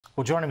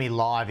Well, joining me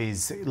live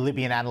is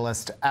Libyan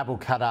analyst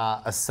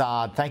Abdulkader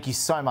Assad. Thank you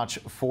so much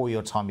for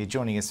your time. You're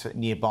joining us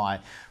nearby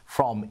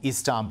from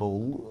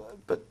Istanbul.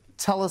 But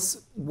tell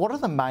us, what are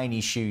the main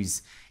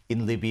issues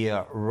in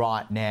Libya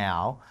right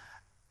now?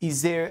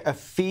 Is there a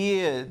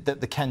fear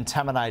that the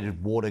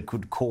contaminated water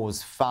could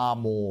cause far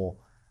more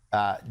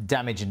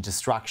damage and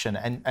destruction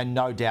and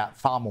no doubt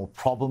far more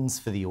problems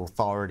for the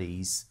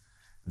authorities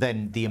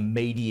than the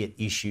immediate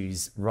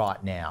issues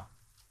right now?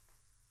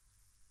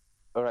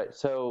 All right.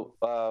 So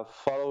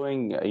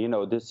following,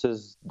 this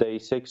is day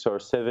 6 or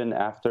 7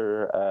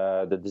 after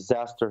the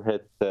disaster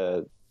hit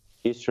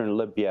eastern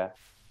Libya.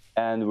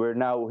 And we're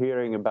now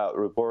hearing about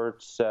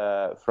reports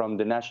from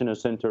the National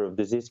Center of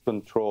Disease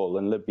Control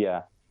in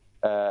Libya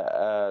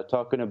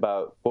talking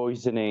about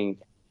poisoning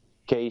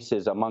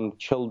cases among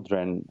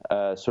children,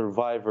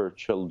 survivor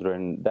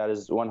children. That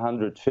is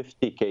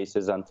 150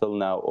 cases until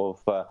now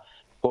of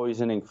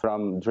poisoning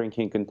from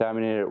drinking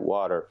contaminated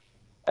water.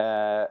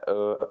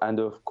 And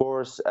of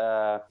course,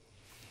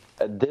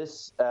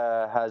 this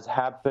has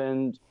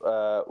happened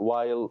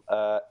while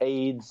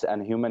AIDS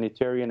and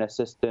humanitarian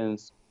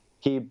assistance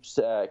keeps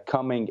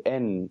coming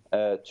in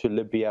to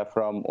Libya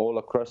from all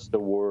across the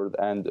world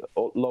and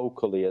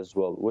locally as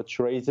well, which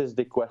raises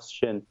the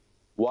question,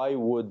 why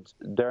would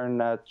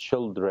Derna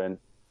children,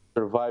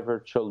 survivor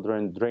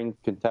children, drink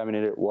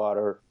contaminated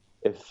water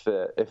if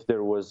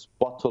there was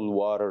bottled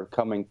water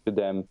coming to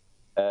them,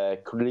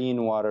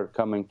 clean water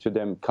coming to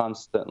them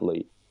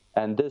constantly?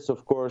 And this,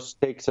 of course,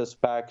 takes us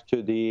back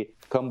to the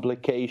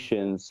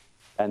complications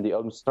and the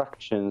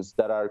obstructions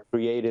that are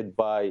created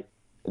by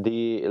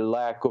the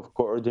lack of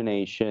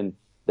coordination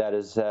that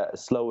is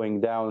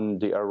slowing down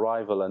the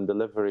arrival and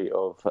delivery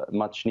of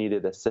much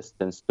needed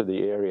assistance to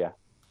the area.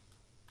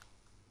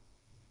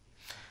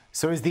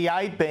 So is the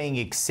aid being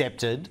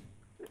accepted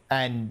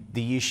and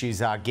the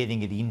issues are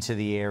getting it into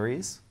the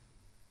areas?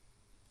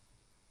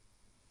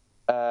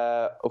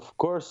 Of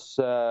course,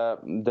 now,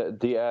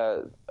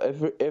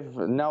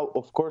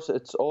 of course,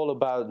 it's all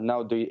about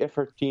now. The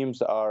effort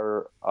teams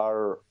are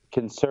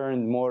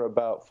concerned more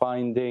about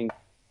finding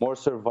more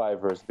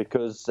survivors,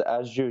 because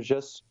as you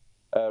just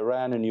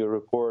ran in your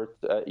report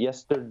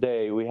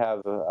yesterday, we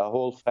have a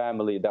whole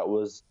family that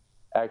was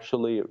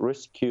actually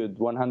rescued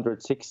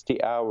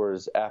 160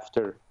 hours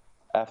after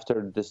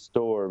the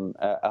storm.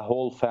 A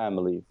whole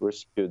family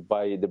rescued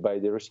by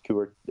the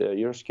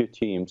rescue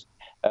teams.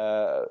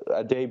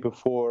 A day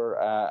before,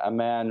 a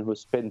man who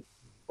spent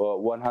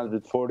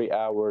 140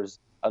 hours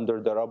under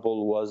the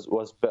rubble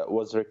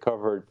was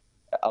recovered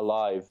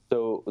alive.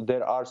 So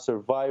there are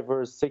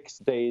survivors 6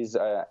 days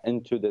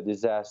into the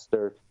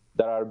disaster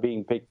that are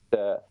being picked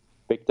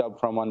up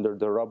from under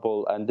the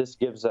rubble, and this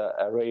gives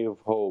a ray of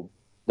hope.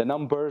 The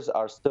numbers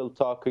are still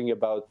talking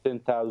about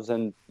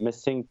 10,000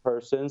 missing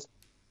persons,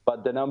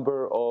 but the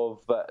number of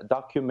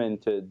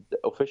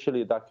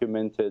officially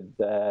documented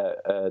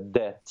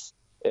deaths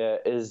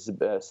is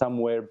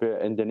somewhere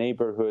in the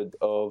neighborhood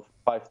of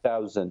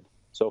 5,000.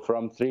 So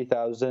from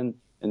 3,000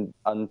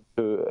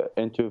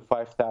 into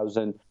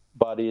 5,000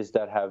 bodies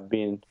that have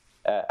been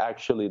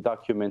actually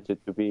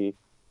documented to be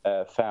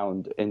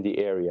found in the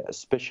area.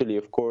 Especially,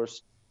 of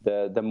course,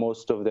 the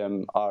most of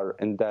them are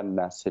in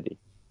Derna city.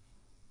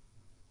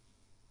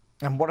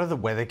 And what are the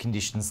weather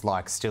conditions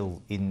like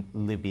still in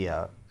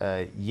Libya?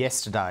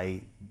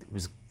 Yesterday it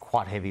was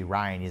quite heavy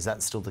rain. Is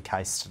that still the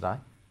case today?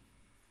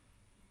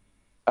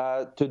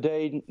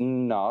 Today,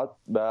 not.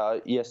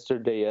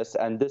 Yesterday, yes.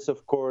 And this,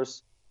 of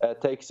course,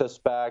 takes us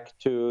back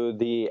to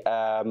the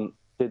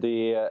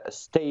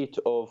state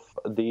of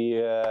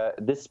the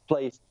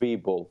displaced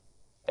people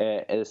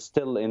is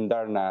still in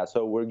Derna.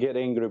 So we're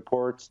getting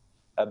reports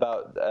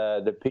about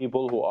the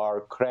people who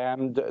are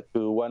crammed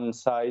to one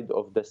side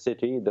of the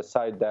city, the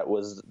side that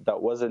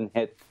wasn't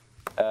hit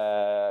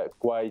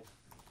quite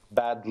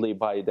badly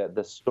by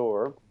the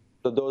storm.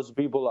 So those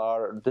people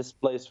are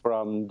displaced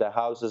from the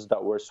houses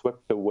that were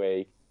swept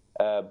away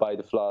by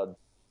the flood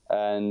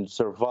and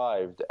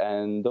survived.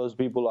 And those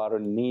people are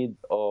in need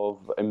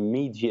of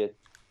immediate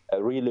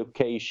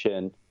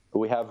relocation.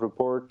 We have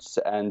reports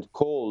and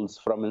calls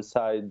from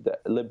inside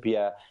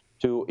Libya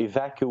to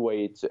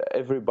evacuate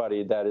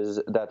everybody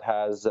that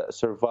has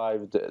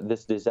survived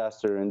this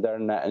disaster in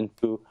Derna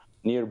into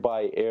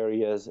nearby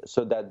areas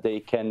so that they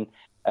can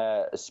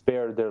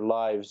spare their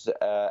lives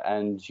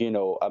and,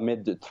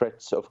 amid the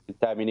threats of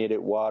contaminated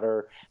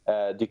water,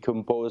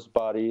 decomposed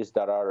bodies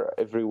that are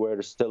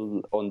everywhere,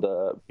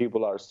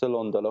 people are still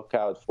on the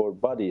lookout for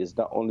bodies,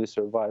 not only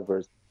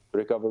survivors,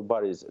 recovered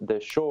bodies.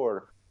 The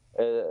shore,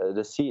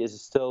 the sea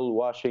is still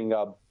washing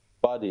up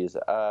bodies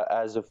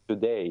as of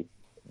today.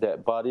 The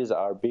bodies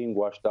are being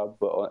washed up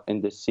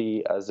in the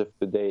sea as of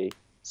today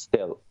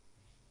still.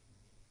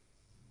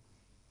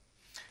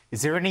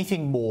 Is there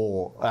anything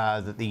more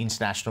that the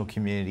international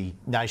community,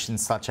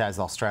 nations such as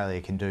Australia,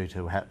 can do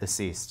to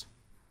assist?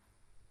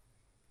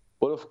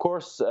 Well, of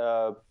course,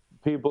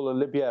 people in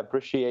Libya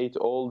appreciate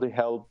all the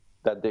help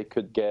that they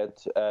could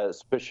get,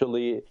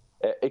 especially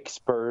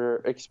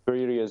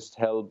experienced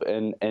help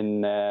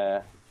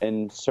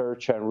in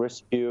search and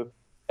rescue.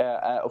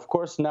 Of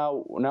course,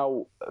 now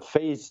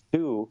phase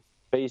two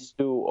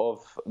of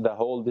the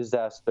whole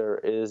disaster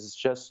is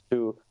just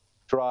to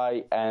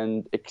try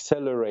and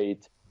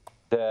accelerate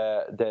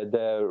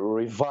the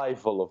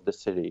revival of the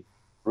city,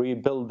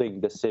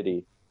 rebuilding the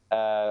city.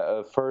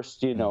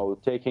 First,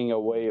 taking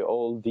away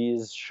all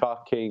these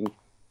shocking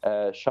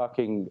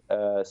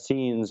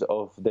scenes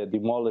of the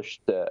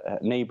demolished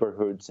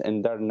neighborhoods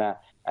in Derna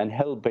and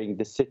helping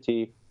the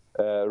city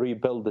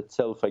rebuild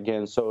itself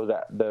again so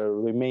that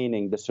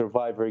the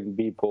surviving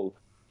people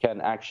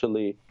can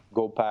actually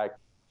go back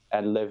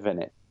and live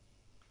in it.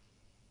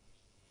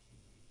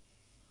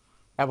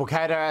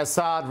 Abdulkader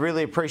Assad,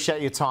 really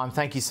appreciate your time.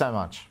 Thank you so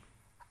much.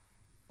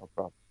 No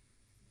problem.